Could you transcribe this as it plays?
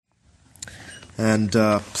And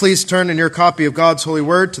please turn in your copy of God's holy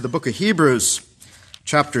word to the book of Hebrews,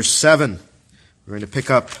 chapter 7. We're going to pick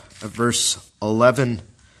up at verse 11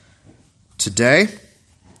 today.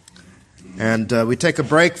 And we take a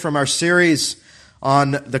break from our series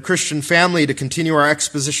on the Christian family to continue our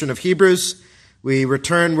exposition of Hebrews. We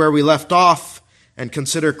return where we left off and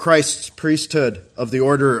consider Christ's priesthood of the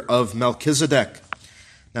order of Melchizedek.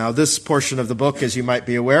 Now, this portion of the book, as you might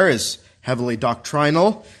be aware, is heavily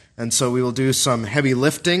doctrinal. And so we will do some heavy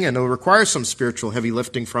lifting, and it will require some spiritual heavy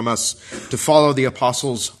lifting from us to follow the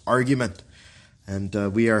apostles' argument. And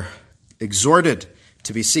we are exhorted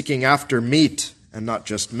to be seeking after meat and not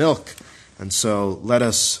just milk. And so let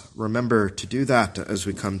us remember to do that as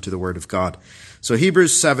we come to the Word of God. So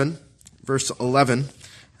Hebrews 7, verse 11,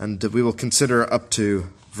 and we will consider up to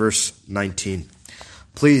verse 19.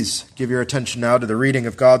 Please give your attention now to the reading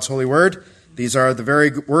of God's holy Word. These are the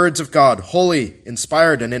very words of God, holy,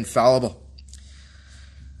 inspired, and infallible.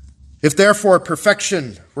 If therefore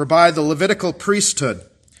perfection were by the Levitical priesthood,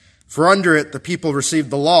 for under it the people received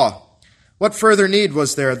the law, what further need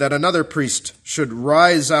was there that another priest should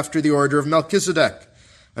rise after the order of Melchizedek,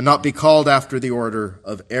 and not be called after the order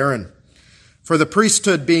of Aaron? For the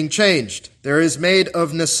priesthood being changed, there is made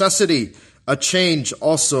of necessity a change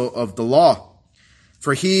also of the law.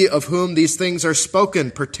 For he of whom these things are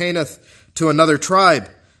spoken pertaineth to another tribe,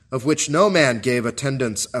 of which no man gave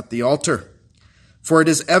attendance at the altar. For it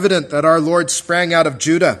is evident that our Lord sprang out of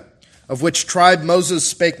Judah, of which tribe Moses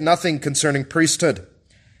spake nothing concerning priesthood.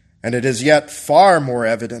 And it is yet far more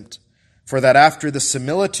evident, for that after the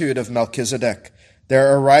similitude of Melchizedek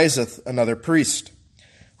there ariseth another priest,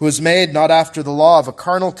 who is made not after the law of a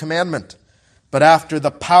carnal commandment, but after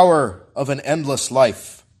the power of an endless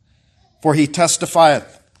life. For he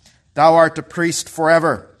testifieth, Thou art a priest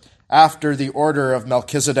forever, after the order of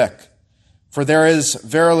Melchizedek. For there is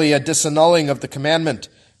verily a disannulling of the commandment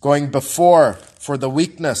going before for the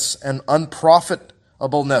weakness and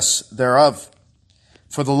unprofitableness thereof.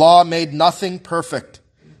 For the law made nothing perfect,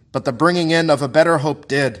 but the bringing in of a better hope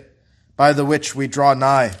did, by the which we draw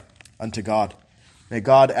nigh unto God. May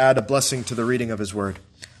God add a blessing to the reading of his word.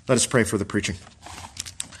 Let us pray for the preaching.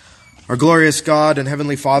 Our glorious God and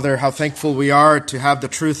Heavenly Father, how thankful we are to have the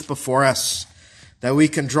truth before us, that we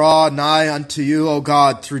can draw nigh unto you, O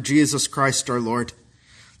God, through Jesus Christ our Lord,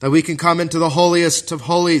 that we can come into the holiest of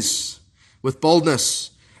holies with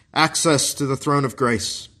boldness, access to the throne of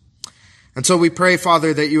grace. And so we pray,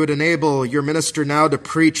 Father, that you would enable your minister now to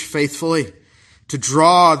preach faithfully, to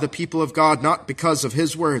draw the people of God, not because of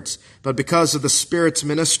his words, but because of the Spirit's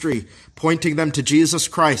ministry, pointing them to Jesus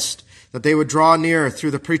Christ, that they would draw near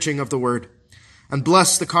through the preaching of the word. And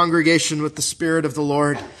bless the congregation with the Spirit of the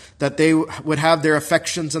Lord, that they would have their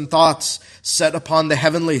affections and thoughts set upon the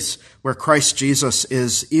heavenlies, where Christ Jesus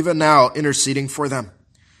is even now interceding for them.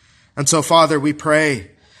 And so, Father, we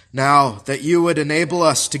pray now that you would enable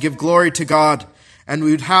us to give glory to God, and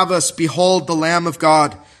we would have us behold the Lamb of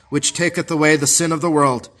God, which taketh away the sin of the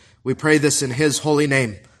world. We pray this in his holy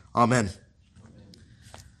name. Amen.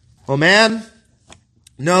 Well, man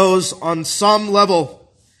knows on some level,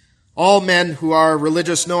 all men who are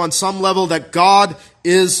religious know on some level that God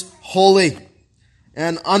is holy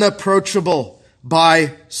and unapproachable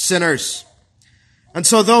by sinners. And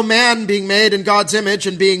so though man being made in God's image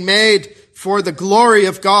and being made for the glory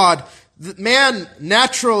of God, man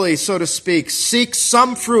naturally, so to speak, seeks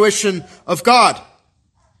some fruition of God.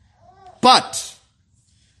 But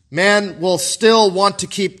man will still want to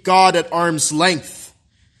keep God at arm's length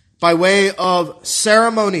by way of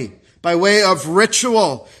ceremony, by way of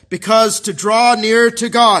ritual, because to draw near to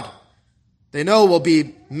God, they know will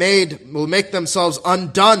make themselves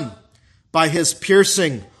undone by his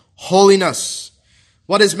piercing holiness.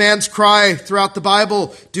 What is man's cry throughout the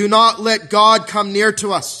Bible? Do not let God come near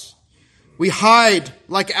to us. We hide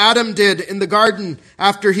like Adam did in the garden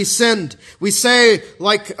after he sinned. We say,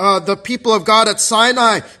 like the people of God at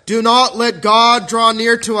Sinai, do not let God draw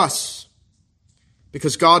near to us,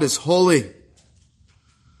 because God is holy.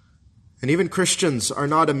 And even Christians are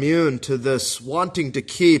not immune to this wanting to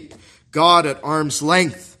keep God at arm's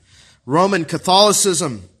length. Roman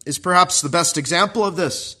Catholicism is perhaps the best example of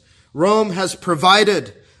this. Rome has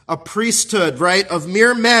provided a priesthood, right, of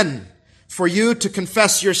mere men for you to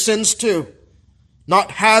confess your sins to,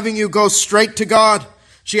 not having you go straight to God.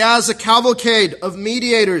 She has a cavalcade of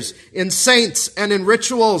mediators in saints and in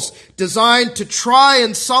rituals designed to try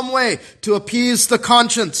in some way to appease the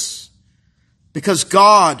conscience, because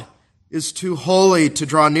God is too holy to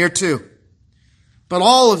draw near to. But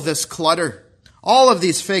all of this clutter, All of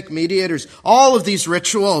these fake mediators, all of these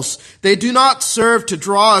rituals, they do not serve to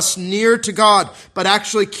draw us near to God, but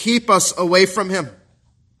actually keep us away from him.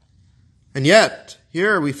 And yet,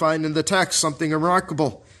 here we find in the text something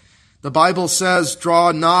remarkable. The Bible says,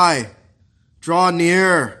 draw nigh, draw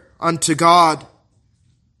near unto God.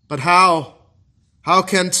 But how? How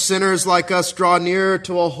can sinners like us draw near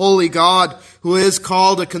to a holy God who is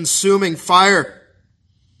called a consuming fire?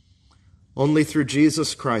 Only through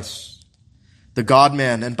Jesus Christ, the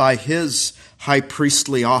God-man, and by his high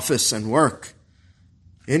priestly office and work.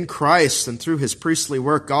 In Christ and through his priestly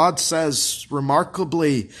work, God says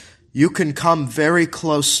remarkably, you can come very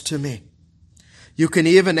close to me. You can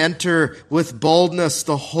even enter with boldness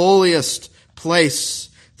the holiest place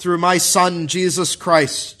through my Son, Jesus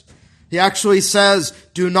Christ. He actually says,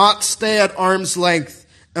 do not stay at arm's length.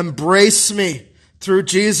 Embrace me through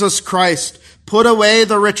Jesus Christ. Put away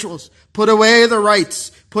the rituals. Put away the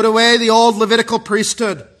rites. Put away the old Levitical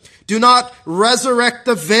priesthood. Do not resurrect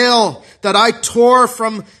the veil that I tore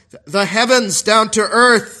from the heavens down to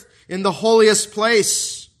earth in the holiest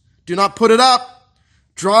place. Do not put it up.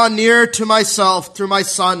 Draw near to myself through my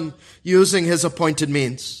Son, using his appointed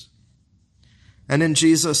means. And in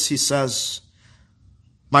Jesus, he says,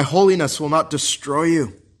 my holiness will not destroy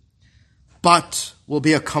you, but will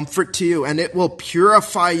be a comfort to you, and it will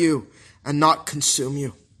purify you and not consume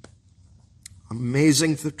you.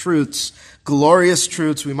 Amazing truths, glorious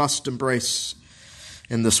truths we must embrace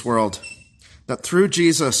in this world. That through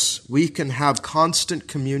Jesus, we can have constant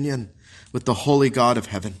communion with the holy God of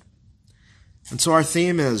heaven. And so our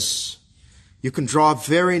theme is, you can draw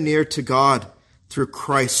very near to God through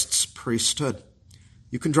Christ's priesthood.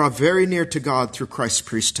 You can draw very near to God through Christ's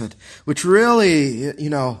priesthood, which really,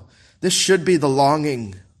 this should be the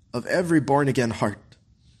longing of every born-again heart,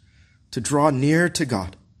 to draw near to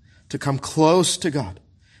God, to come close to God.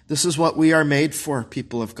 This is what we are made for,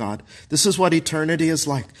 people of God. This is what eternity is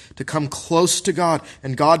like, to come close to God.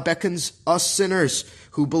 And God beckons us sinners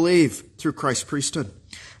who believe through Christ's priesthood.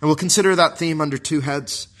 And we'll consider that theme under two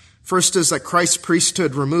heads. First is that Christ's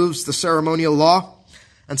priesthood removes the ceremonial law.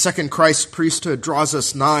 And second, Christ's priesthood draws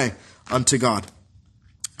us nigh unto God.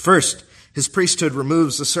 First, his priesthood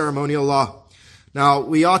removes the ceremonial law. Now,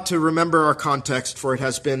 we ought to remember our context, for it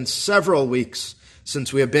has been several weeks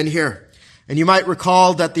since we have been here. And you might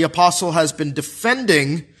recall that the apostle has been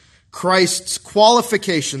defending Christ's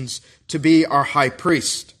qualifications to be our high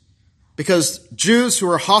priest. Because Jews who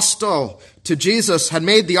were hostile to Jesus had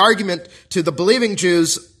made the argument to the believing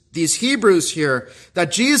Jews, these Hebrews here,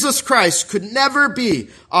 that Jesus Christ could never be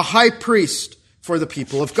a high priest for the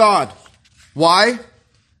people of God. Why?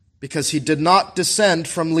 Because he did not descend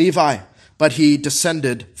from Levi, but he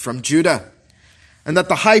descended from Judah. And that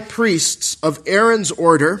the high priests of Aaron's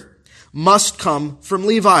order must come from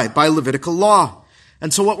Levi by Levitical law.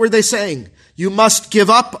 And so what were they saying? You must give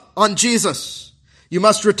up on Jesus. You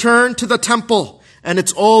must return to the temple and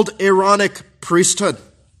its old Aaronic priesthood.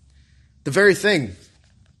 The very thing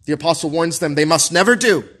the apostle warns them they must never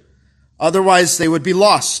do. Otherwise they would be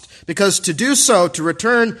lost. Because to do so, to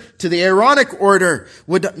return to the Aaronic order,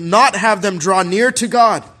 would not have them draw near to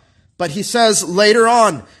God. But he says later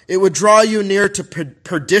on, it would draw you near to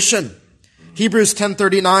perdition. Hebrews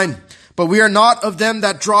 10:39. But we are not of them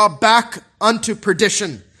that draw back unto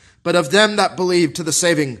perdition, but of them that believe to the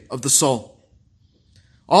saving of the soul.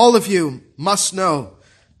 All of you must know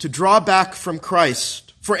to draw back from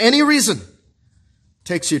Christ for any reason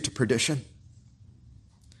takes you to perdition.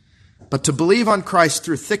 But to believe on Christ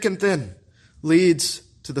through thick and thin leads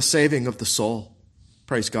to the saving of the soul.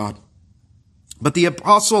 Praise God. But the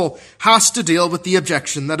apostle has to deal with the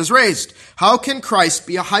objection that is raised. How can Christ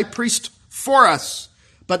be a high priest for us,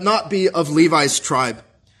 but not be of Levi's tribe?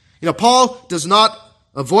 Paul does not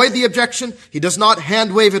avoid the objection. He does not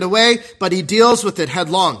hand wave it away, but he deals with it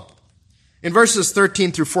headlong. In verses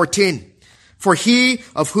 13 through 14, for he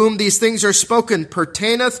of whom these things are spoken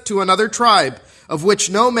pertaineth to another tribe, of which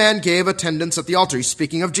no man gave attendance at the altar. He's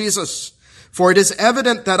speaking of Jesus. For it is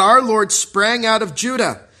evident that our Lord sprang out of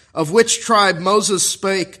Judah, of which tribe Moses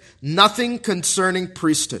spake nothing concerning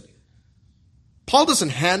priesthood. Paul doesn't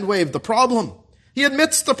hand wave the problem. He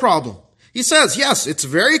admits the problem. He says, yes, it's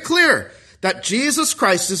very clear that Jesus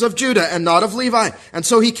Christ is of Judah and not of Levi. And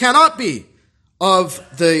so he cannot be of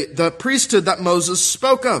the priesthood that Moses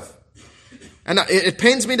spoke of. And it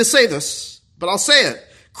pains me to say this, but I'll say it.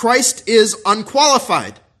 Christ is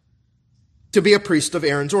unqualified to be a priest of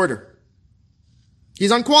Aaron's order.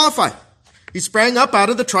 He's unqualified. He sprang up out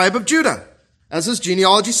of the tribe of Judah, as his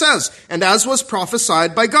genealogy says, and as was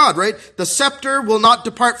prophesied by God, right? The scepter will not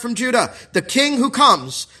depart from Judah. The king who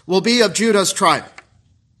comes will be of Judah's tribe.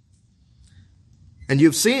 And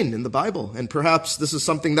you've seen in the Bible, and perhaps this is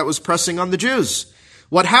something that was pressing on the Jews,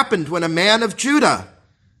 what happened when a man of Judah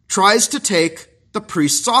tries to take the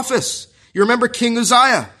priest's office. You remember King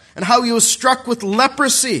Uzziah and how he was struck with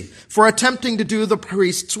leprosy for attempting to do the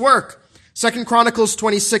priest's work. 2 Chronicles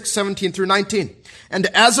 26:17 through 19. And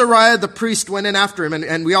Azariah the priest went in after him,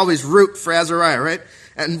 and we always root for Azariah, right?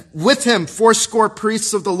 And with him 80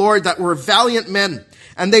 priests of the Lord that were valiant men.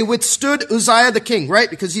 And they withstood Uzziah the king, right?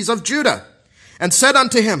 Because he's of Judah. And said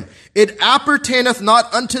unto him, It appertaineth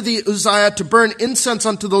not unto thee, Uzziah, to burn incense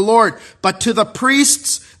unto the Lord, but to the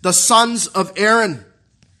priests, the sons of Aaron,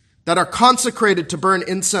 that are consecrated to burn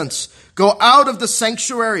incense. Go out of the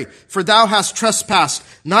sanctuary, for thou hast trespassed.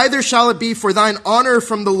 Neither shall it be for thine honor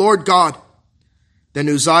from the Lord God. Then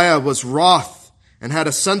Uzziah was wroth, and had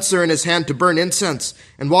a censer in his hand to burn incense.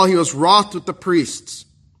 And while he was wroth with the priests,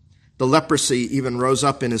 the leprosy even rose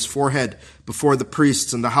up in his forehead before the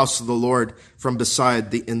priests in the house of the Lord from beside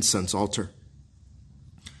the incense altar.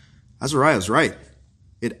 Azariah is right.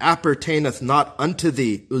 It appertaineth not unto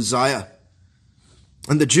thee, Uzziah.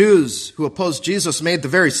 And the Jews who opposed Jesus made the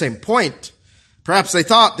very same point. Perhaps they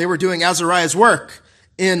thought they were doing Azariah's work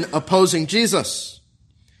in opposing Jesus.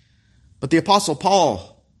 But the Apostle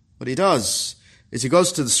Paul, what he does is he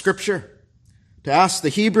goes to the Scripture to ask the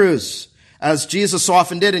Hebrews, as Jesus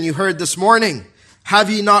often did, and you heard this morning, have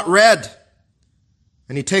ye not read?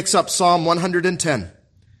 And he takes up Psalm 110,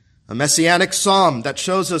 a messianic psalm that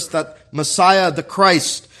shows us that Messiah, the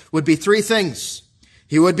Christ, would be three things.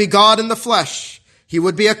 He would be God in the flesh. He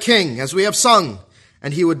would be a king, as we have sung,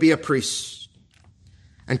 and he would be a priest.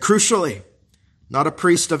 And crucially, not a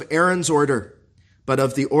priest of Aaron's order, but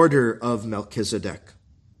of the order of Melchizedek.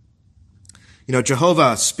 You know,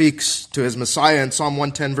 Jehovah speaks to his Messiah in Psalm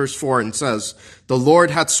 110 verse 4 and says, The Lord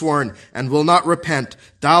hath sworn and will not repent.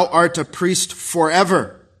 Thou art a priest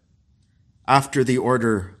forever after the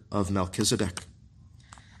order of Melchizedek.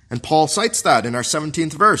 And Paul cites that in our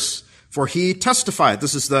 17th verse. For he testified,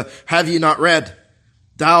 this is the have ye not read,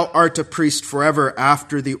 thou art a priest forever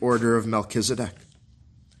after the order of Melchizedek.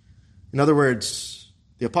 In other words,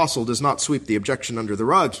 the apostle does not sweep the objection under the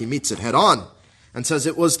rug. He meets it head on and says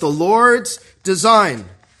it was the Lord's design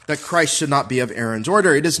that Christ should not be of Aaron's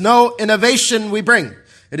order. It is no innovation we bring.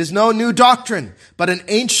 It is no new doctrine, but an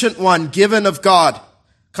ancient one given of God.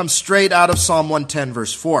 Comes straight out of Psalm 110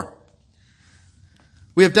 verse 4.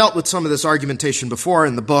 We have dealt with some of this argumentation before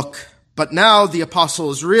in the book, but now the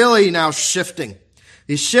apostle is really now shifting.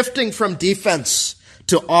 He's shifting from defense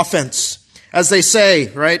to offense. As they say,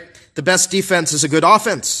 right? The best defense is a good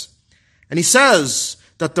offense. And he says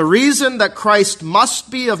that the reason that Christ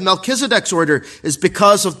must be of Melchizedek's order is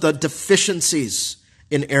because of the deficiencies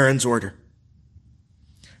in Aaron's order.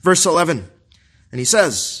 Verse 11, and he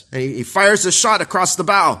says, and he fires a shot across the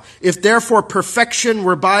bow, if therefore perfection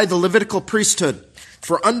were by the Levitical priesthood,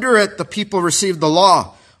 for under it the people received the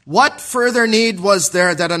law, what further need was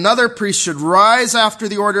there that another priest should rise after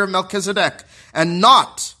the order of Melchizedek and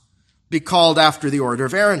not be called after the order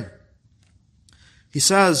of Aaron? He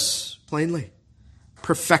says plainly,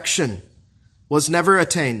 perfection was never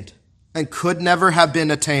attained and could never have been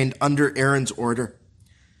attained under Aaron's order.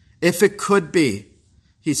 If it could be,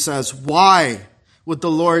 he says, why would the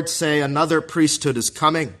Lord say another priesthood is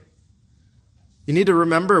coming? You need to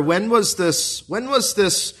remember, when was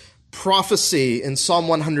this prophecy in Psalm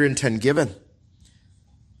 110 given?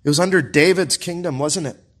 It was under David's kingdom, wasn't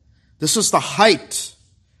it? This was the height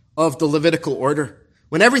of the Levitical order,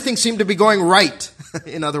 when everything seemed to be going right,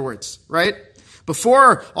 in other words, right?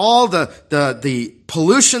 Before all the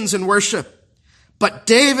pollutions in worship. But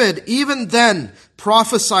David, even then,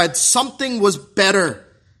 prophesied something was better.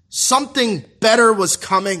 Something better was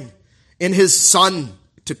coming in his son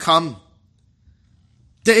to come.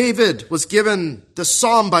 David was given the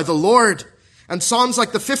psalm by the Lord. And psalms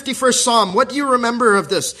like the 51st Psalm, what do you remember of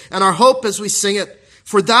this? And our hope as we sing it.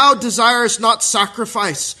 For thou desirest not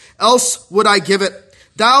sacrifice, else would I give it.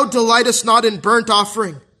 Thou delightest not in burnt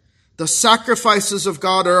offering. The sacrifices of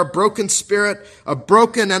God are a broken spirit, a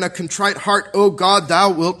broken and a contrite heart. O God,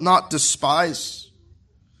 thou wilt not despise.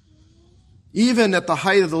 Even at the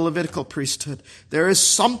height of the Levitical priesthood, there is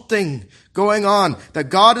something going on that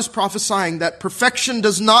God is prophesying, that perfection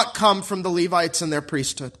does not come from the Levites and their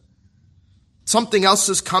priesthood. Something else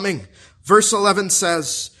is coming. Verse 11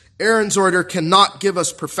 says, Aaron's order cannot give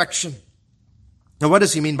us perfection. Now, what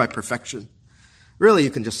does he mean by perfection? Really,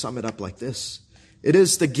 you can just sum it up like this. It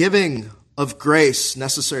is the giving of grace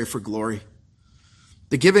necessary for glory.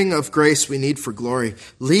 The giving of grace we need for glory.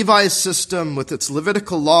 Levi's system with its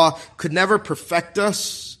Levitical law could never perfect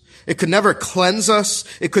us. It could never cleanse us.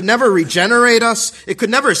 It could never regenerate us. It could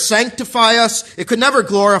never sanctify us. It could never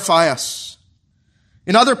glorify us.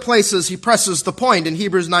 In other places, he presses the point in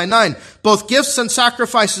Hebrews 9:9. Both gifts and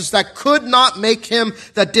sacrifices that could not make him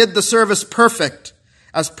that did the service perfect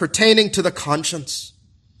as pertaining to the conscience.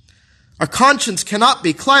 Our conscience cannot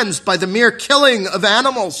be cleansed by the mere killing of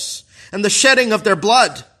animals and the shedding of their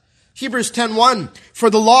blood. Hebrews 10:1, for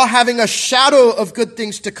the law having a shadow of good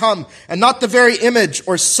things to come, and not the very image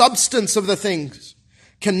or substance of the things,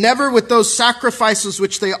 can never with those sacrifices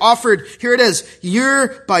which they offered, here it is,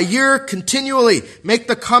 year by year continually, make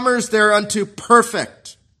the comers thereunto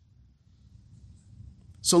perfect.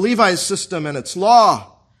 So Levi's system and its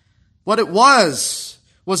law, what it was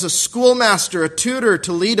a schoolmaster, a tutor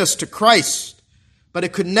to lead us to Christ, but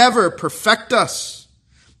it could never perfect us.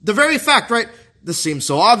 The very fact, right? This seems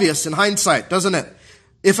so obvious in hindsight, doesn't it?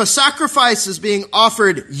 If a sacrifice is being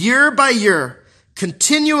offered year by year,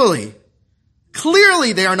 continually,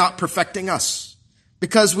 clearly they are not perfecting us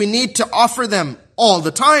because we need to offer them all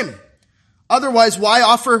the time. Otherwise, why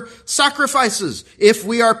offer sacrifices if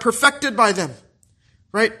we are perfected by them?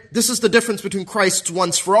 Right? This is the difference between Christ's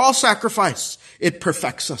once-for-all sacrifice. It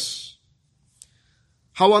perfects us.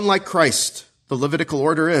 How unlike Christ the Levitical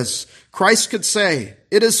order is. Christ could say,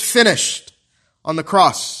 it is finished on the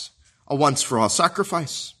cross, a once-for-all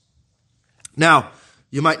sacrifice. Now,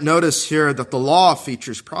 you might notice here that the law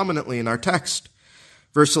features prominently in our text.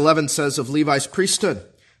 Verse 11 says of Levi's priesthood,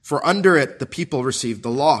 for under it the people received the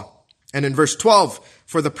law. And in verse 12,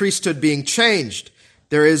 for the priesthood being changed,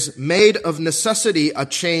 there is made of necessity a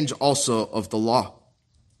change also of the law.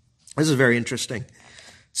 This is very interesting. It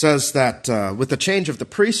says that with the change of the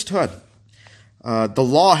priesthood, the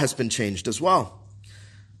law has been changed as well.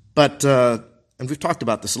 But, and we've talked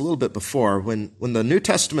about this a little bit before, when the New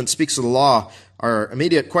Testament speaks of the law, our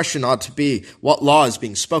immediate question ought to be, what law is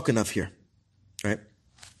being spoken of here? Right?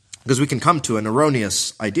 Because we can come to an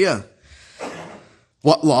erroneous idea.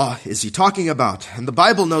 What law is he talking about? And the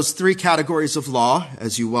Bible knows three categories of law,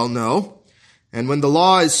 as you well know. And when the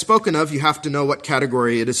law is spoken of, you have to know what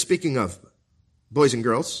category it is speaking of. Boys and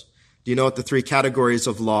girls, do you know what the three categories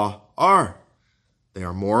of law are? They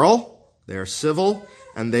are moral, they are civil,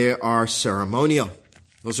 and they are ceremonial.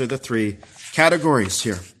 Those are the three categories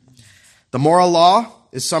here. The moral law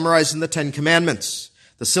is summarized in the Ten Commandments.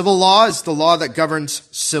 The civil law is the law that governs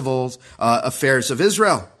civil affairs of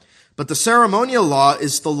Israel. But the ceremonial law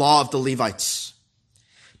is the law of the Levites,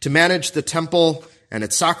 to manage the temple and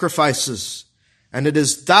its sacrifices. And it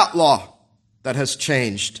is that law that has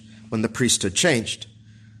changed when the priesthood changed.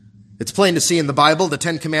 It's plain to see in the Bible, the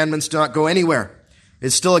Ten Commandments do not go anywhere.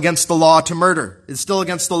 It's still against the law to murder. It's still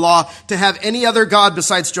against the law to have any other God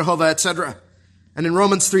besides Jehovah, etc. And in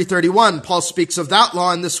Romans 3:31, Paul speaks of that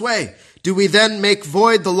law in this way. Do we then make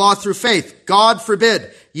void the law through faith? God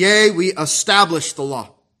forbid. Yea, we establish the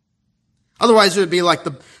law. Otherwise, it would be like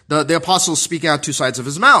the apostles speaking out two sides of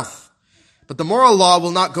his mouth. But the moral law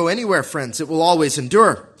will not go anywhere, friends. It will always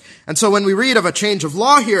endure. And so when we read of a change of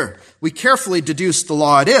law here, we carefully deduce the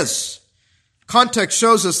law it is. Context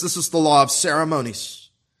shows us this is the law of ceremonies,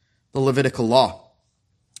 the Levitical law.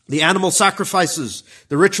 The animal sacrifices,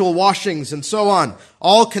 the ritual washings, and so on,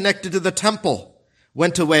 all connected to the temple,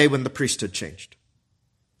 went away when the priesthood changed.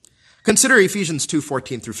 Consider Ephesians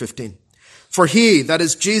 2:14 through 15. For he, that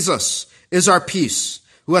is Jesus, is our peace,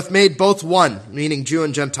 who hath made both one, meaning Jew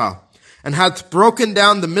and Gentile, and hath broken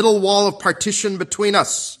down the middle wall of partition between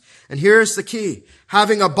us. And here is the key.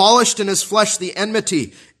 Having abolished in his flesh the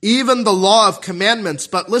enmity, even the law of commandments.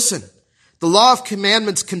 But listen, the law of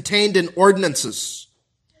commandments contained in ordinances.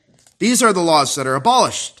 These are the laws that are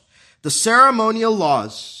abolished. The ceremonial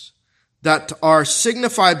laws that are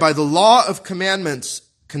signified by the law of commandments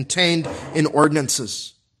contained in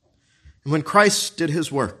ordinances. And when Christ did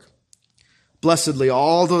his work, blessedly,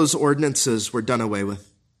 all those ordinances were done away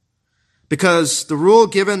with. Because the rule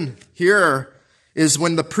given here is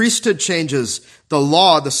when the priesthood changes, the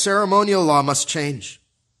law, the ceremonial law must change.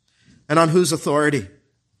 And on whose authority?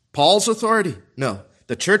 Paul's authority? No.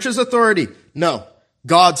 The church's authority? No.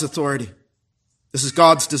 God's authority. This is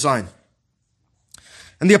God's design.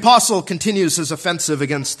 And the apostle continues his offensive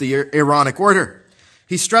against the Aaronic order.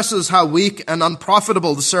 He stresses how weak and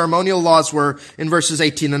unprofitable the ceremonial laws were in verses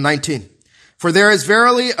 18 and 19. For there is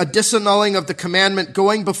verily a disannulling of the commandment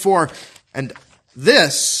going before. And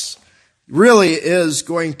this really is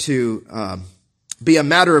going to be a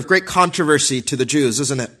matter of great controversy to the Jews,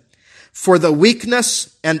 isn't it? For the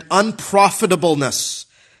weakness and unprofitableness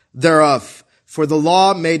thereof, for the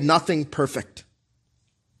law made nothing perfect.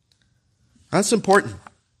 That's important.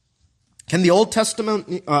 Can the Old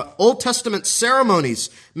Testament ceremonies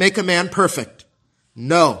make a man perfect?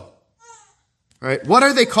 No. All right. What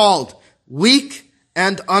are they called? Weak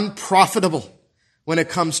and unprofitable when it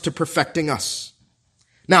comes to perfecting us.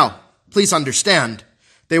 Now, please understand,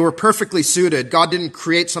 they were perfectly suited. God didn't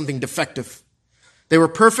create something defective. They were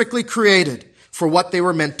perfectly created for what they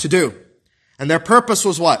were meant to do. And their purpose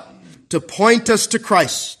was what? To point us to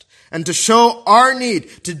Christ and to show our need,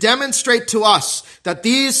 to demonstrate to us that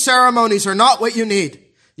these ceremonies are not what you need.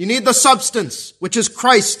 You need the substance, which is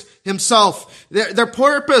Christ himself. Their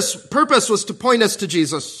purpose was to point us to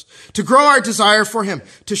Jesus, to grow our desire for him,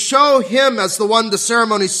 to show him as the one the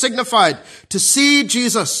ceremony signified, to see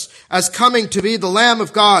Jesus as coming to be the Lamb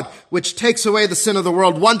of God, which takes away the sin of the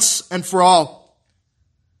world once and for all.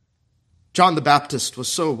 John the Baptist was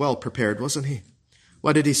so well prepared, wasn't he?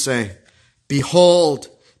 What did he say? Behold,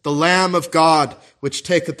 the Lamb of God, which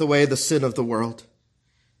taketh away the sin of the world.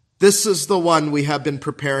 This is the one we have been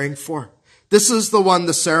preparing for. This is the one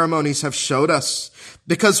the ceremonies have showed us.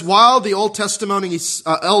 Because while the Old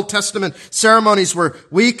Testament ceremonies were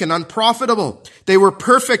weak and unprofitable, they were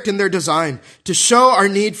perfect in their design to show our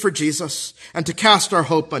need for Jesus and to cast our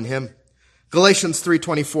hope on him. Galatians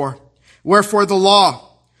 3:24. Wherefore the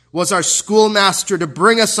law was our schoolmaster to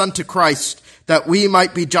bring us unto Christ, that we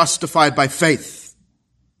might be justified by faith.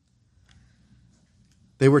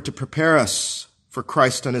 They were to prepare us for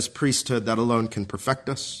Christ and his priesthood that alone can perfect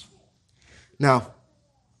us. Now,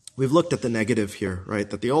 we've looked at the negative here, right?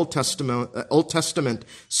 That the Old Testament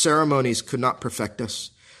ceremonies could not perfect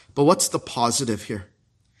us. But what's the positive here?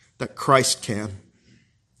 That Christ can.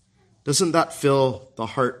 Doesn't that fill the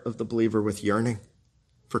heart of the believer with yearning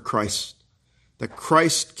for Christ? That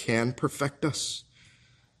Christ can perfect us?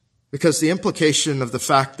 Because the implication of the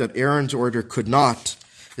fact that Aaron's order could not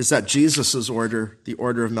is that Jesus' order, the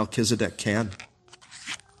order of Melchizedek, can.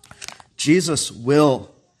 Jesus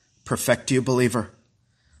will perfect you, believer.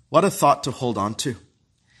 What a thought to hold on to.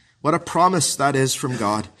 What a promise that is from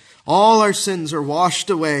God. All our sins are washed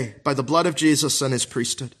away by the blood of Jesus and his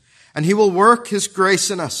priesthood. And he will work his grace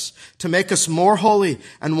in us to make us more holy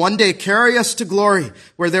and one day carry us to glory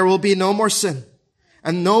where there will be no more sin.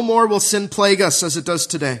 And no more will sin plague us as it does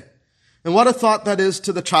today. And what a thought that is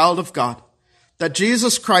to the child of God, that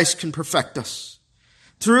Jesus Christ can perfect us.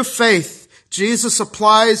 Through faith, Jesus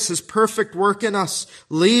applies his perfect work in us,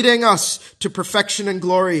 leading us to perfection and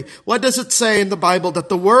glory. What does it say in the Bible? That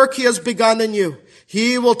the work he has begun in you,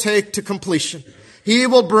 he will take to completion. He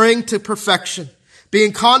will bring to perfection.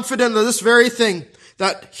 Being confident of this very thing,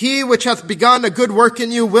 that he which hath begun a good work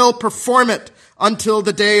in you will perform it until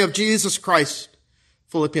the day of Jesus Christ.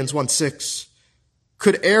 Philippians 1:6.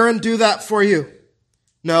 Could Aaron do that for you?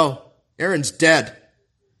 No, Aaron's dead.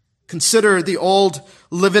 Consider the old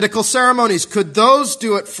Levitical ceremonies. Could those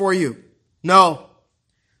do it for you? No,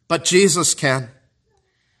 but Jesus can.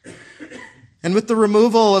 And with the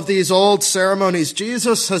removal of these old ceremonies,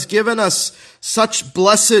 Jesus has given us such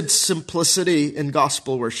blessed simplicity in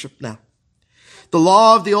gospel worship now. The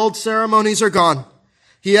law of the old ceremonies are gone.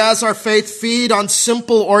 He has our faith feed on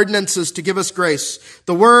simple ordinances to give us grace.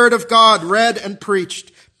 The word of God read and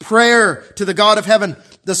preached. Prayer to the God of heaven.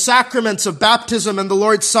 The sacraments of baptism and the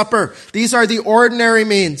Lord's Supper. These are the ordinary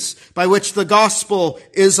means by which the gospel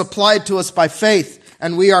is applied to us by faith,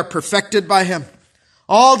 and we are perfected by him.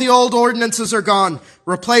 All the old ordinances are gone,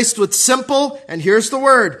 replaced with simple, and here's the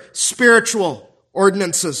word, spiritual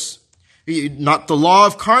ordinances. Not the law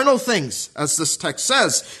of carnal things, as this text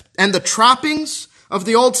says. And the trappings of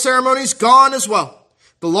the old ceremonies gone as well.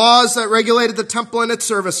 The laws that regulated the temple and its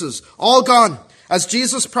services, all gone. As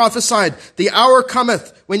Jesus prophesied, the hour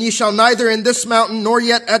cometh when ye shall neither in this mountain nor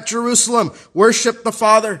yet at Jerusalem worship the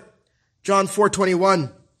Father. John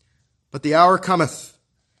 4:21. But the hour cometh,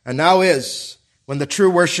 and now is, when the true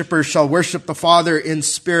worshippers shall worship the Father in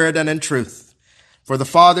spirit and in truth. For the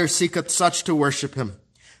Father seeketh such to worship him.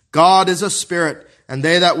 God is a spirit, and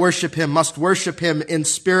they that worship him must worship him in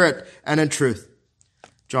spirit and in truth.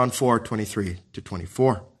 John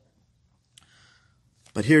 4:23-24.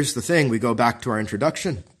 But here's the thing, we go back to our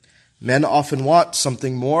introduction. Men often want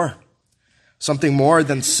something more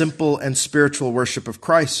than simple and spiritual worship of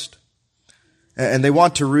Christ. And they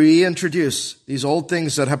want to reintroduce these old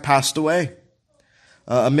things that have passed away.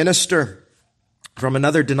 A minister from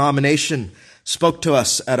another denomination spoke to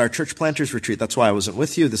us at our church planters retreat. That's why I wasn't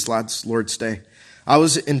with you this last Lord's Day. I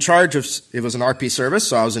was in charge of, it was an RP service,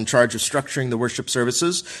 so I was in charge of structuring the worship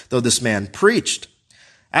services, though this man preached.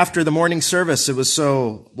 After the morning service, it was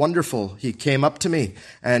so wonderful. He came up to me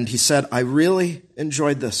and he said, I really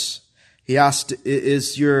enjoyed this. He asked,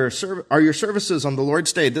 are your services on the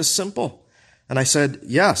Lord's Day this simple? And I said,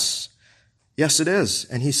 yes. Yes, it is.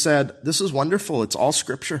 And he said, this is wonderful. It's all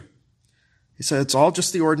Scripture. He said, it's all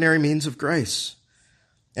just the ordinary means of grace.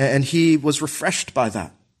 And he was refreshed by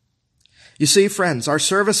that. You see, friends, our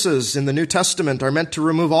services in the New Testament are meant to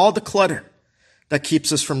remove all the clutter that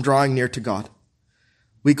keeps us from drawing near to God.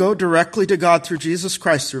 We go directly to God through Jesus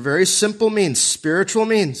Christ, through very simple means, spiritual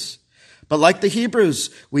means. But like the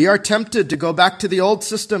Hebrews, we are tempted to go back to the old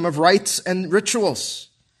system of rites and rituals.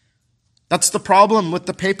 That's the problem with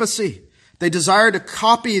the papacy. They desire to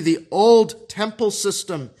copy the old temple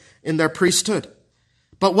system in their priesthood.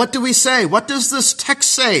 But what do we say? What does this text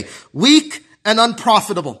say? Weak and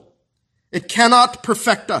unprofitable. It cannot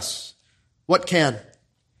perfect us. What can?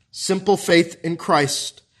 Simple faith in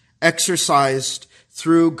Christ, exercised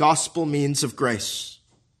through gospel means of grace.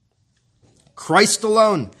 Christ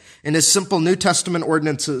alone, in his simple New Testament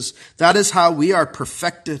ordinances, that is how we are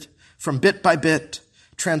perfected from bit by bit,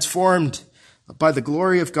 transformed by the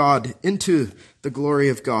glory of God into the glory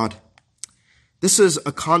of God. This is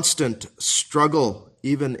a constant struggle,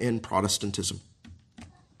 even in Protestantism.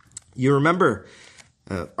 You remember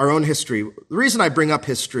our own history. The reason I bring up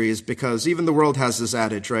history is because even the world has this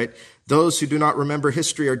adage, right? Those who do not remember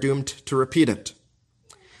history are doomed to repeat it.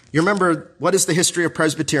 You remember, what is the history of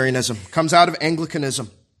Presbyterianism? It comes out of Anglicanism.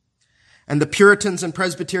 And the Puritans and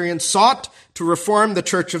Presbyterians sought to reform the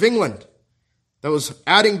Church of England. That was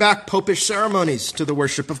adding back popish ceremonies to the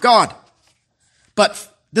worship of God. But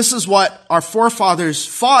this is what our forefathers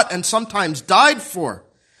fought and sometimes died for.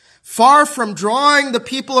 Far from drawing the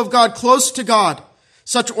people of God close to God,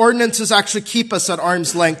 such ordinances actually keep us at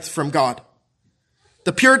arm's length from God.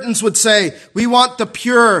 The Puritans would say, we want the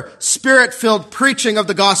pure, spirit-filled preaching of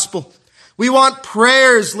the gospel. We want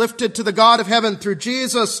prayers lifted to the God of heaven through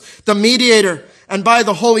Jesus, the mediator, and by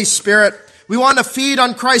the Holy Spirit. We want to feed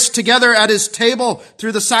on Christ together at his table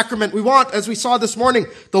through the sacrament. We want, as we saw this morning,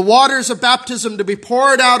 the waters of baptism to be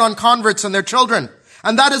poured out on converts and their children.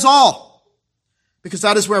 And that is all, because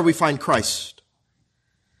that is where we find Christ.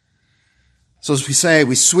 So as we say,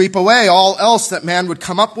 we sweep away all else that man would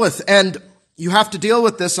come up with. And you have to deal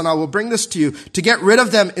with this, and I will bring this to you. To get rid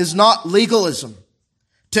of them is not legalism.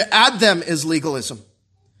 To add them is legalism,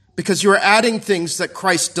 because you are adding things that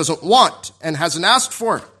Christ doesn't want and hasn't asked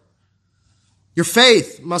for. Your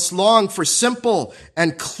faith must long for simple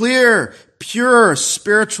and clear, pure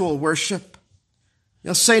spiritual worship.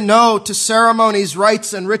 You'll say no to ceremonies,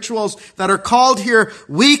 rites, and rituals that are called here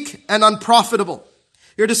weak and unprofitable.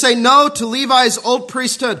 You're to say no to Levi's old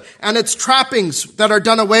priesthood and its trappings that are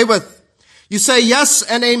done away with. You say yes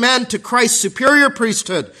and amen to Christ's superior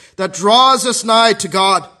priesthood that draws us nigh to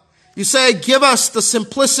God. You say, give us the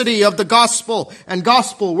simplicity of the gospel and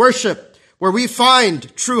gospel worship, where we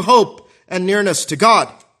find true hope and nearness to God.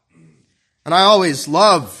 And I always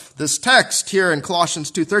love this text here in Colossians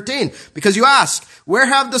 2:13, because you ask, where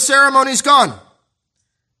have the ceremonies gone?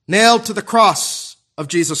 Nailed to the cross of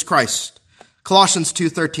Jesus Christ. Colossians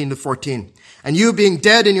 2:13-14. And you, being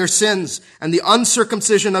dead in your sins and the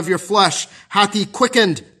uncircumcision of your flesh, hath he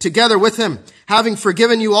quickened together with him, having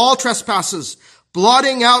forgiven you all trespasses,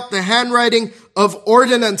 blotting out the handwriting of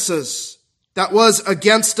ordinances that was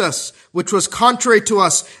against us, which was contrary to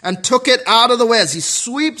us, and took it out of the way, as he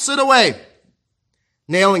sweeps it away,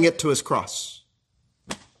 nailing it to his cross.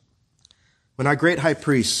 When our great high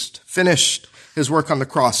priest finished his work on the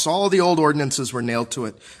cross, all the old ordinances were nailed to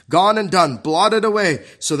it, gone and done, blotted away,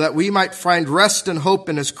 so that we might find rest and hope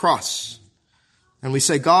in his cross. And we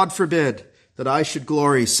say, God forbid that I should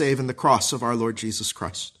glory save in the cross of our Lord Jesus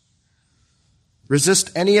Christ.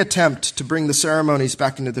 Resist any attempt to bring the ceremonies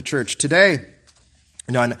back into the church. Today,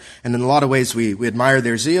 and in a lot of ways we admire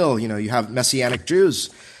their zeal. You have Messianic Jews,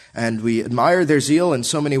 and we admire their zeal in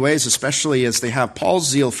so many ways, especially as they have Paul's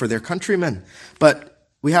zeal for their countrymen. But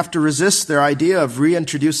we have to resist their idea of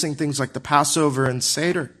reintroducing things like the Passover and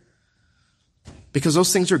Seder, because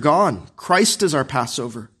those things are gone. Christ is our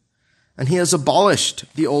Passover, and he has abolished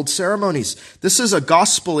the old ceremonies. This is a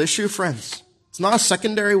gospel issue, friends. It's not a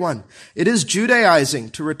secondary one. It is Judaizing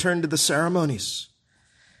to return to the ceremonies.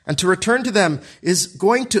 And to return to them is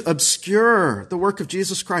going to obscure the work of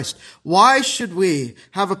Jesus Christ. Why should we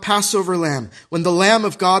have a Passover lamb when the Lamb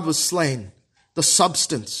of God was slain? The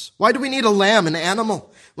substance. Why do we need a lamb, an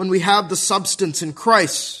animal, when we have the substance in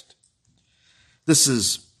Christ? This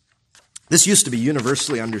used to be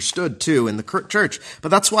universally understood too in the church, but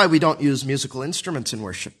that's why we don't use musical instruments in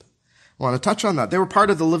worship. I want to touch on that. They were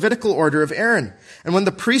part of the Levitical order of Aaron. And when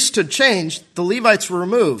the priesthood changed, the Levites were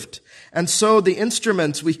removed. And so the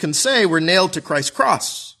instruments, we can say, were nailed to Christ's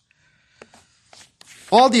cross.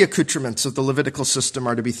 All the accoutrements of the Levitical system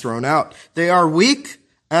are to be thrown out. They are weak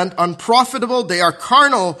and unprofitable. They are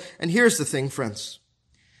carnal. And here's the thing, friends.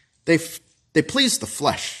 They please the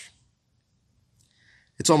flesh.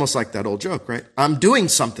 It's almost like that old joke, right? I'm doing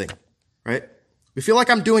something, right? We feel like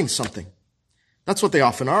I'm doing something. That's what they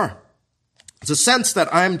often are. It's a sense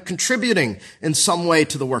that I'm contributing in some way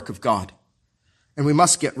to the work of God. And we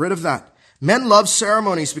must get rid of that. Men love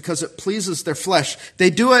ceremonies because it pleases their flesh. They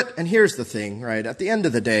do it, and here's the thing, right? At the end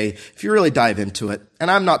of the day, if you really dive into it, and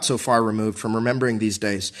I'm not so far removed from remembering these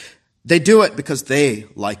days, they do it because they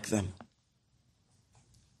like them.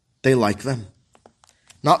 They like them.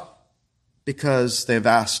 Not because they've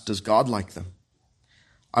asked, does God like them?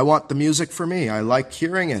 I want the music for me. I like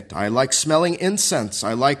hearing it. I like smelling incense.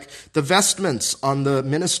 I like the vestments on the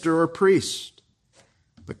minister or priest.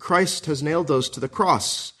 But Christ has nailed those to the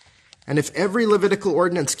cross. And if every Levitical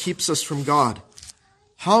ordinance keeps us from God,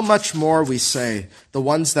 how much more, we say, the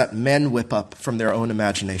ones that men whip up from their own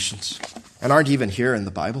imaginations and aren't even here in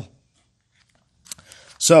the Bible.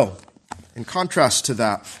 So, in contrast to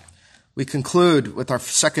that, we conclude with our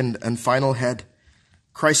second and final head.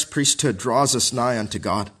 Christ's priesthood draws us nigh unto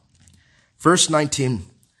God. Verse 19,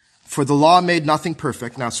 for the law made nothing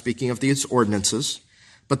perfect, now speaking of these ordinances,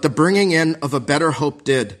 but the bringing in of a better hope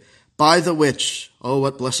did, by the which, oh,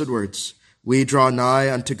 what blessed words, we draw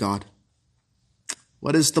nigh unto God.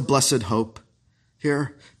 What is the blessed hope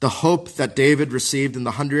here? The hope that David received in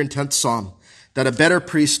the 110th Psalm, that a better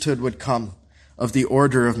priesthood would come of the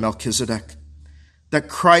order of Melchizedek, that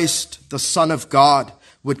Christ, the Son of God,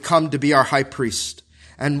 would come to be our high priest.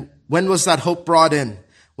 And when was that hope brought in?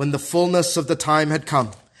 When the fullness of the time had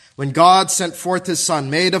come. When God sent forth his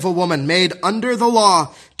Son, made of a woman, made under the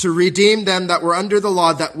law, to redeem them that were under the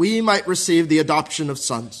law, that we might receive the adoption of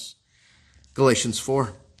sons. Galatians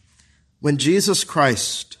 4. When Jesus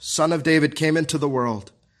Christ, Son of David, came into the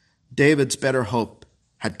world, David's better hope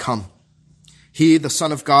had come. He, the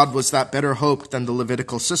Son of God, was that better hope than the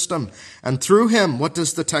Levitical system. And through him, what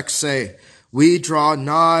does the text say? We draw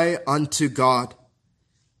nigh unto God.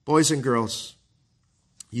 Boys and girls,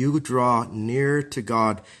 you draw near to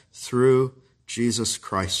God through Jesus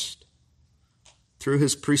Christ, through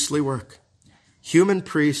his priestly work. Human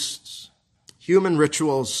priests, human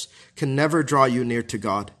rituals can never draw you near to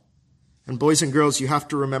God. And boys and girls, you have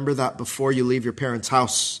to remember that before you leave your parents'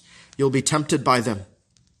 house. You'll be tempted by them.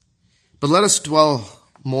 But let us dwell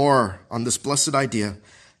more on this blessed idea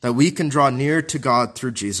that we can draw near to God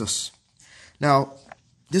through Jesus. Now,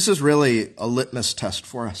 this is really a litmus test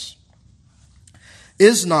for us.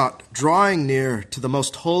 Is not drawing near to the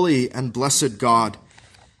most holy and blessed God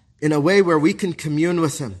in a way where we can commune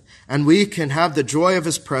with him and we can have the joy of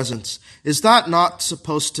his presence, is that not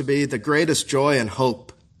supposed to be the greatest joy and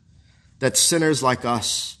hope that sinners like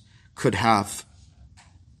us could have?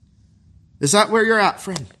 Is that where you're at,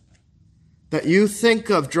 friend? That you think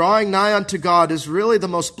of drawing nigh unto God is really the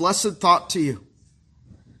most blessed thought to you?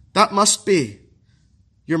 That must be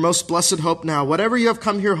your most blessed hope now. Whatever you have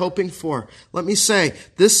come here hoping for, let me say,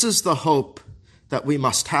 this is the hope that we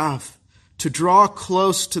must have. To draw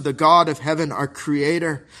close to the God of heaven, our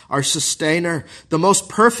creator, our sustainer, the most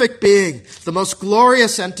perfect being, the most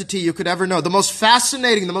glorious entity you could ever know, the most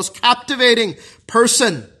fascinating, the most captivating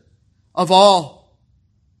person of all.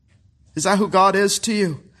 Is that who God is to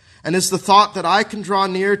you? And is the thought that I can draw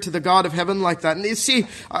near to the God of heaven like that? And you see,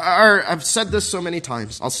 I've said this so many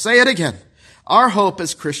times. I'll say it again. Our hope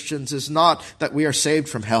as Christians is not that we are saved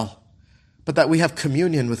from hell, but that we have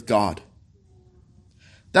communion with God.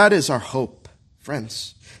 That is our hope,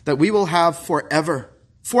 friends, that we will have forever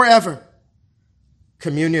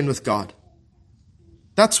communion with God.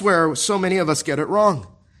 That's where so many of us get it wrong.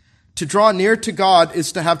 To draw near to God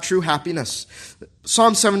is to have true happiness.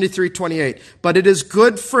 Psalm 73:28. But it is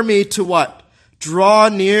good for me to what? Draw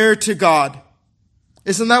near to God.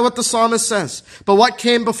 Isn't that what the psalmist says? But what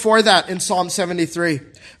came before that in Psalm 73?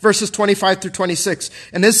 Verses 25 through 26.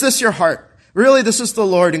 And is this your heart? Really, this is the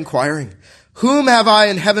Lord inquiring. Whom have I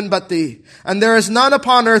in heaven but thee? And there is none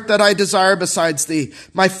upon earth that I desire besides thee.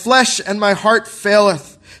 My flesh and my heart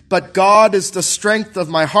faileth, but God is the strength of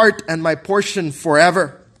my heart and my portion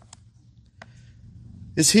forever.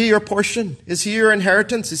 Is he your portion? Is he your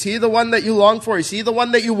inheritance? Is he the one that you long for? Is he the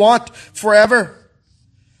one that you want forever?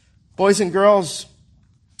 Boys and girls,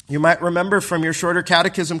 you might remember from your shorter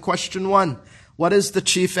catechism, question 1. What is the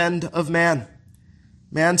chief end of man?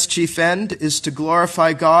 Man's chief end is to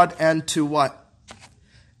glorify God and to what?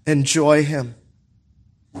 Enjoy him.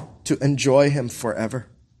 To enjoy him forever.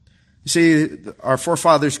 You see, our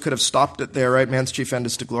forefathers could have stopped it there, right? Man's chief end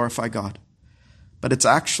is to glorify God. But it's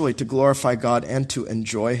actually to glorify God and to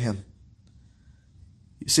enjoy him.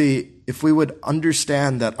 You see, if we would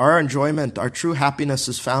understand that our enjoyment, our true happiness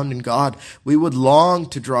is found in God, we would long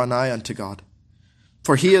to draw nigh unto God.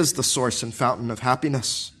 For he is the source and fountain of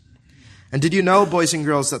happiness. And did you know, boys and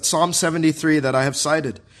girls, that Psalm 73 that I have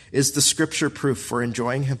cited is the scripture proof for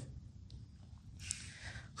enjoying him?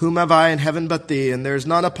 Whom have I in heaven but thee? And there is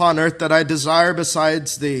none upon earth that I desire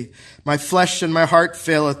besides thee. My flesh and my heart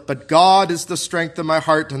faileth, but God is the strength of my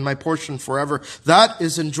heart and my portion forever. That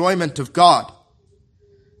is enjoyment of God.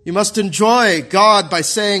 You must enjoy God by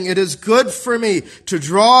saying, it is good for me to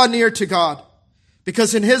draw near to God,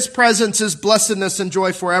 because in his presence is blessedness and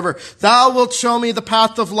joy forever. Thou wilt show me the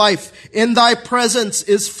path of life. In thy presence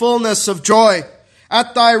is fullness of joy.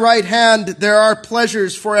 At thy right hand there are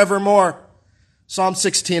pleasures forevermore. Psalm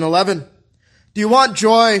 16:11. Do you want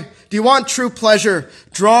joy? Do you want true pleasure?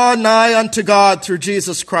 Draw nigh unto God through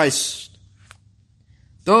Jesus Christ.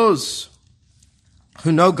 Those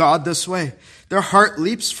who know God this way, their heart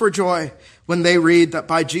leaps for joy when they read that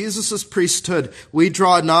by Jesus' priesthood we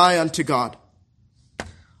draw nigh unto God.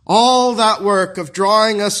 All that work of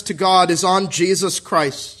drawing us to God is on Jesus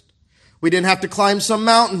Christ. We didn't have to climb some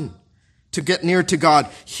mountain to get near to God.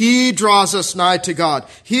 He draws us nigh to God.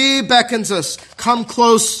 He beckons us, come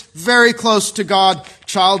close, very close to God,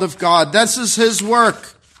 child of God. This is his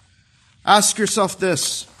work. Ask yourself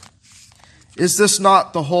this: is this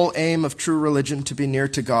not the whole aim of true religion, to be near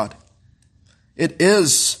to God? It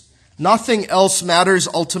is. Nothing else matters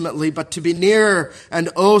ultimately but to be near, and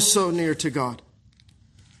oh so near to God.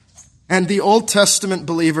 And the Old Testament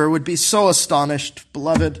believer would be so astonished,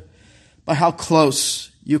 beloved, by how close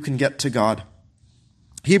you can get to God.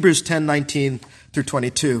 Hebrews 10:19 through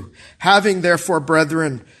 22. Having therefore,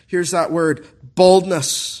 brethren, here's that word,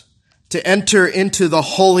 boldness, to enter into the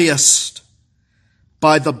holiest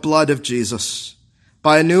by the blood of Jesus,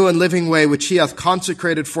 by a new and living way which he hath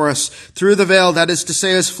consecrated for us through the veil, that is to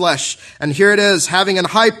say, his flesh. And here it is, having an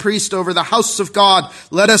high priest over the house of God,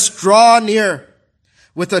 let us draw near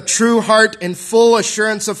with a true heart in full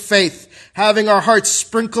assurance of faith, having our hearts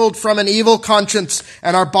sprinkled from an evil conscience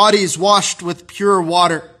and our bodies washed with pure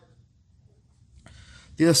water.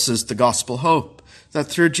 This is the gospel hope, that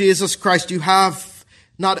through Jesus Christ you have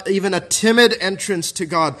not even a timid entrance to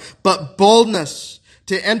God, but boldness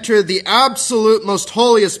to enter the absolute most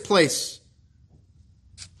holiest place.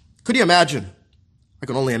 Could you imagine? I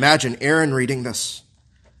can only imagine Aaron reading this.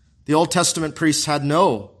 The Old Testament priests had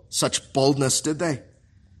no such boldness, did they?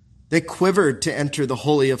 They quivered to enter the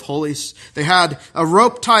Holy of Holies. They had a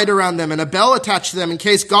rope tied around them and a bell attached to them in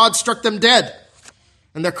case God struck them dead.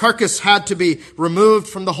 And their carcass had to be removed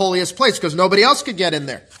from the holiest place because nobody else could get in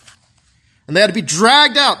there. And they had to be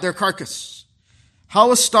dragged out, their carcass. How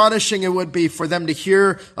astonishing it would be for them to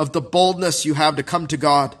hear of the boldness you have to come to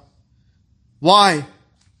God. Why?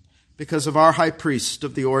 Because of our high priest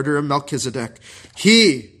of the order of Melchizedek.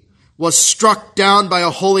 He was struck down by a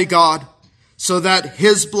holy God, so that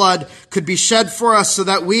his blood could be shed for us, so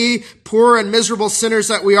that we, poor and miserable sinners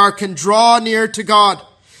that we are, can draw near to God.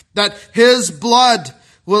 That his blood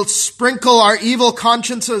will sprinkle our evil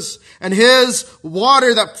consciences, and his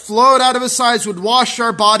water that flowed out of his sides would wash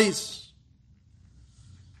our bodies.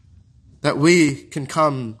 That we can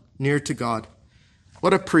come near to God.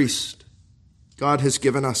 What a priest God has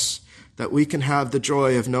given us, that we can have the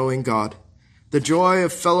joy of knowing God, the joy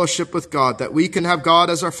of fellowship with God, that we can have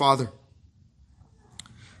God as our Father.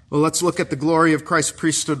 Well, let's look at the glory of Christ's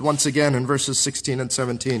priesthood once again in verses 16 and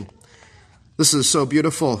 17. This is so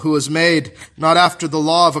beautiful. Who was made not after the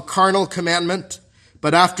law of a carnal commandment,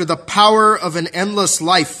 but after the power of an endless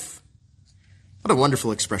life. What a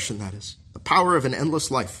wonderful expression that is. The power of an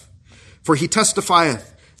endless life. For he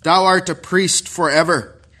testifieth, thou art a priest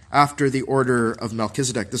forever after the order of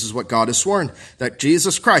Melchizedek. This is what God has sworn, that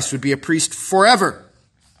Jesus Christ would be a priest forever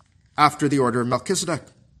after the order of Melchizedek.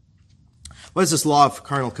 What is this law of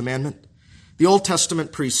carnal commandment? The Old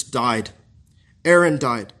Testament priests died. Aaron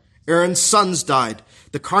died. Aaron's sons died.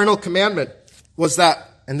 The carnal commandment was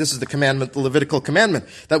that, and this is the commandment, the Levitical commandment,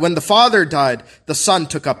 that when the father died, the son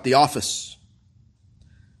took up the office.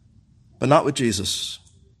 But not with Jesus.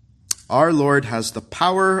 Our Lord has the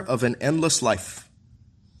power of an endless life.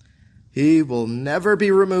 He will never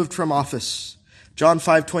be removed from office. John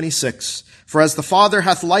 5:26. For as the Father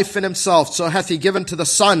hath life in himself, so hath he given to the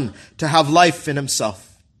Son to have life in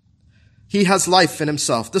himself. He has life in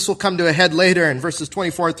himself. This will come to a head later in verses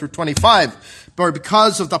 24 through 25. But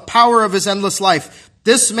because of the power of his endless life,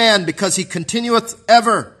 this man, because he continueth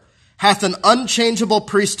ever, hath an unchangeable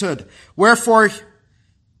priesthood. Wherefore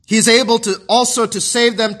he is able to also to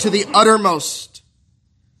save them to the uttermost.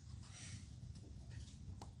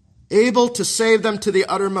 Able to save them to the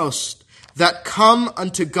uttermost. that come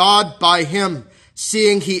unto God by him,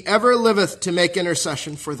 seeing he ever liveth to make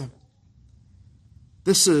intercession for them.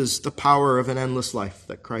 This is the power of an endless life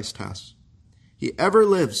that Christ has. He ever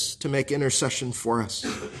lives to make intercession for us.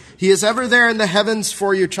 He is ever there in the heavens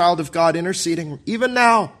for you, child of God, interceding. Even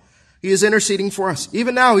now, he is interceding for us.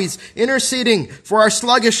 Even now, he's interceding for our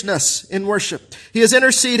sluggishness in worship. He is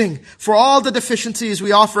interceding for all the deficiencies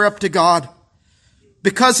we offer up to God.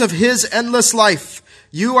 Because of his endless life,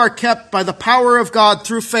 you are kept by the power of God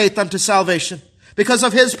through faith unto salvation. Because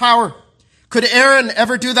of his power. Could Aaron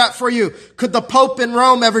ever do that for you? Could the Pope in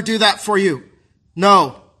Rome ever do that for you?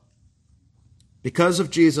 No. Because of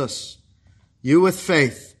Jesus, you with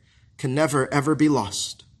faith can never, ever be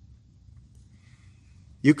lost.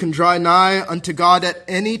 You can draw nigh unto God at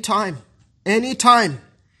any time. Any time.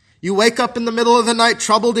 You wake up in the middle of the night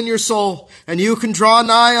troubled in your soul, and you can draw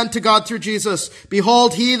nigh unto God through Jesus.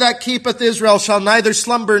 Behold, he that keepeth Israel shall neither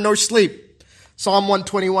slumber nor sleep. Psalm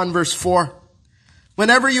 121 verse 4.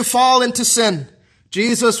 Whenever you fall into sin,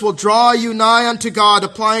 Jesus will draw you nigh unto God,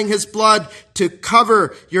 applying his blood to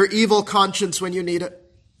cover your evil conscience when you need it.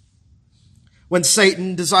 When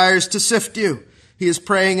Satan desires to sift you, he is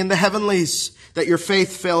praying in the heavenlies that your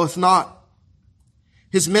faith faileth not.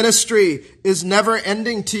 His ministry is never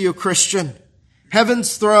ending to you, Christian.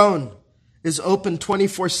 Heaven's throne is open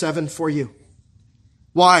 24/7 for you.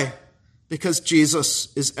 Why? Because Jesus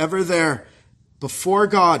is ever there before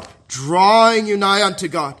God, drawing you nigh unto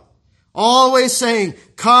God. Always saying,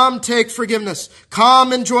 come take forgiveness.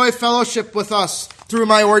 Come enjoy fellowship with us through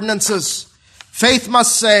my ordinances. Faith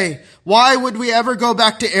must say, why would we ever go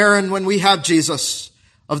back to Aaron when we have Jesus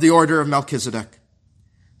of the order of Melchizedek?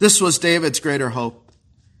 This was David's greater hope.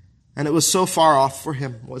 And it was so far off for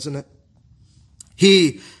him, wasn't it?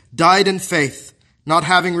 He died in faith, not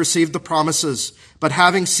having received the promises, but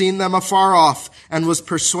having seen them afar off, and was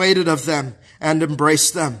persuaded of them and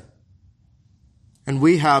embraced them. And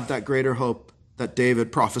we have that greater hope that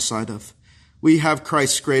David prophesied of. We have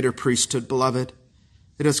Christ's greater priesthood, beloved.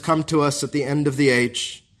 It has come to us at the end of the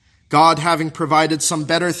age. God having provided some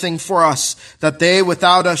better thing for us, that they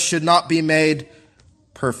without us should not be made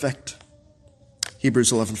perfect.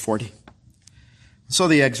 Hebrews 11:40. So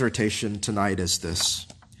the exhortation tonight is this.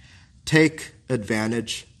 Take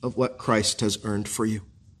advantage of what Christ has earned for you.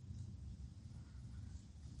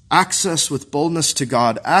 Access with boldness to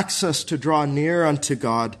God, access to draw near unto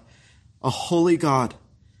God, a holy God.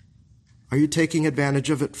 Are you taking advantage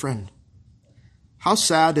of it, friend? How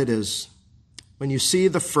sad it is when you see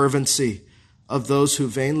the fervency of those who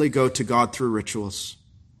vainly go to God through rituals.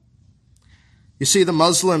 You see the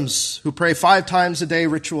Muslims who pray 5 times a day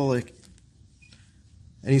ritually.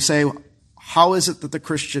 And you say, how is it that the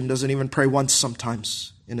Christian doesn't even pray once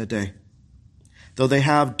sometimes in a day? Though they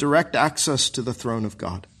have direct access to the throne of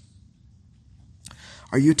God.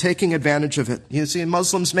 Are you taking advantage of it? You see,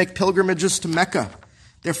 Muslims make pilgrimages to Mecca.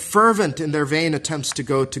 They're fervent in their vain attempts to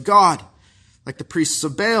go to God, like the priests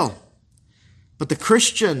of Baal. But the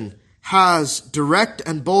Christian has direct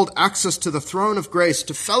and bold access to the throne of grace,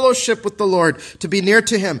 to fellowship with the Lord, to be near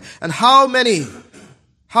to him. And how many,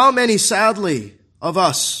 sadly, of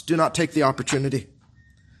us do not take the opportunity?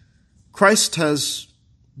 Christ has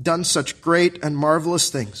done such great and marvelous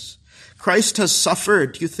things. Christ has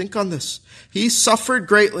suffered. You think on this. He suffered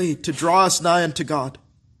greatly to draw us nigh unto God.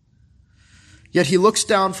 Yet he looks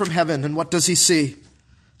down from heaven, and what does he see?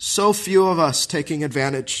 So few of us taking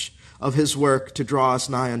advantage of his work to draw us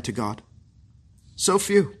nigh unto God. So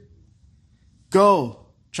few. Go,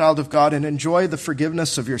 child of God, and enjoy the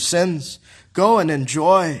forgiveness of your sins. Go and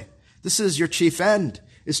enjoy. This is your chief end,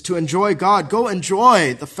 is to enjoy God. Go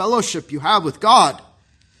enjoy the fellowship you have with God.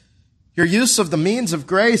 Your use of the means of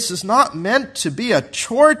grace is not meant to be a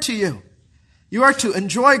chore to you. You are to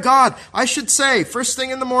enjoy God. I should say, first thing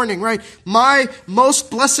in the morning, right? My most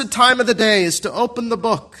blessed time of the day is to open the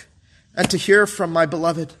book and to hear from my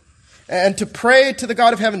beloved and to pray to the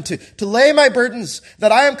God of heaven, to lay my burdens,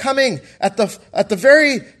 that I am coming at the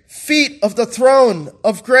very feet of the throne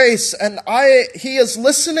of grace, and he is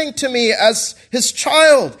listening to me as his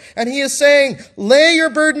child, and he is saying, lay your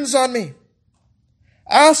burdens on me.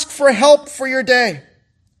 Ask for help for your day.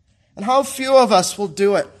 And how few of us will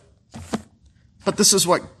do it. But this is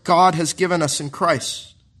what God has given us in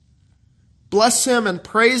Christ. Bless him and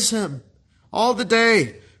praise him all the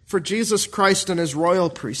day for Jesus Christ and his royal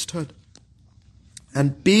priesthood.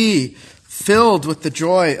 And be filled with the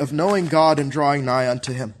joy of knowing God and drawing nigh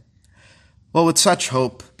unto him. Well, with such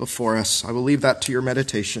hope before us, I will leave that to your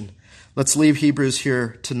meditation. Let's leave Hebrews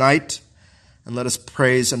here tonight, and let us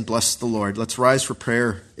praise and bless the Lord. Let's rise for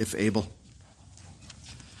prayer if able.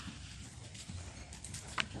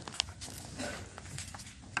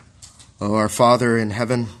 O our Father in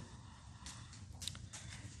heaven,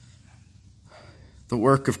 the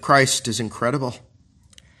work of Christ is incredible,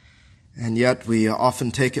 and yet we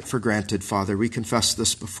often take it for granted, Father. We confess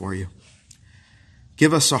this before you.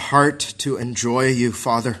 Give us a heart to enjoy you,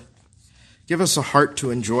 Father. Give us a heart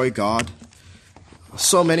to enjoy God.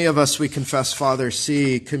 So many of us, we confess, Father,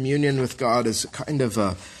 see communion with God as a kind of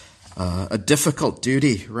a difficult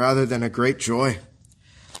duty rather than a great joy.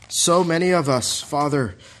 So many of us,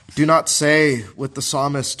 Father, do not say with the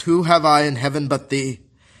psalmist, "Who have I in heaven but thee?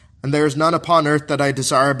 And there is none upon earth that I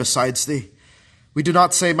desire besides thee." We do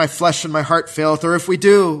not say, "My flesh and my heart faileth," or if we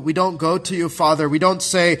do, we don't go to you, Father. We don't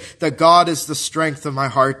say that God is the strength of my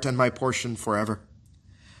heart and my portion forever.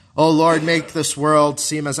 Oh Lord, make this world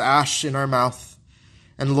seem as ash in our mouth.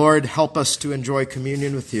 And Lord, help us to enjoy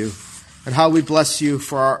communion with you. And how we bless you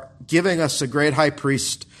for giving us a great high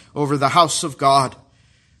priest over the house of God,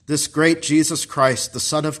 this great Jesus Christ, the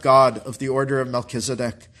Son of God of the order of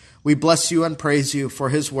Melchizedek. We bless you and praise you for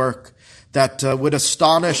his work that would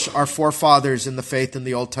astonish our forefathers in the faith in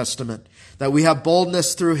the Old Testament, that we have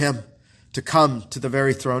boldness through him to come to the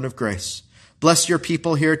very throne of grace. Bless your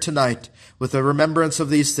people here tonight with a remembrance of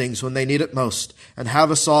these things when they need it most, and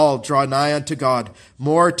have us all draw nigh unto God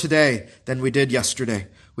more today than we did yesterday.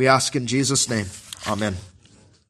 We ask in Jesus' name. Amen.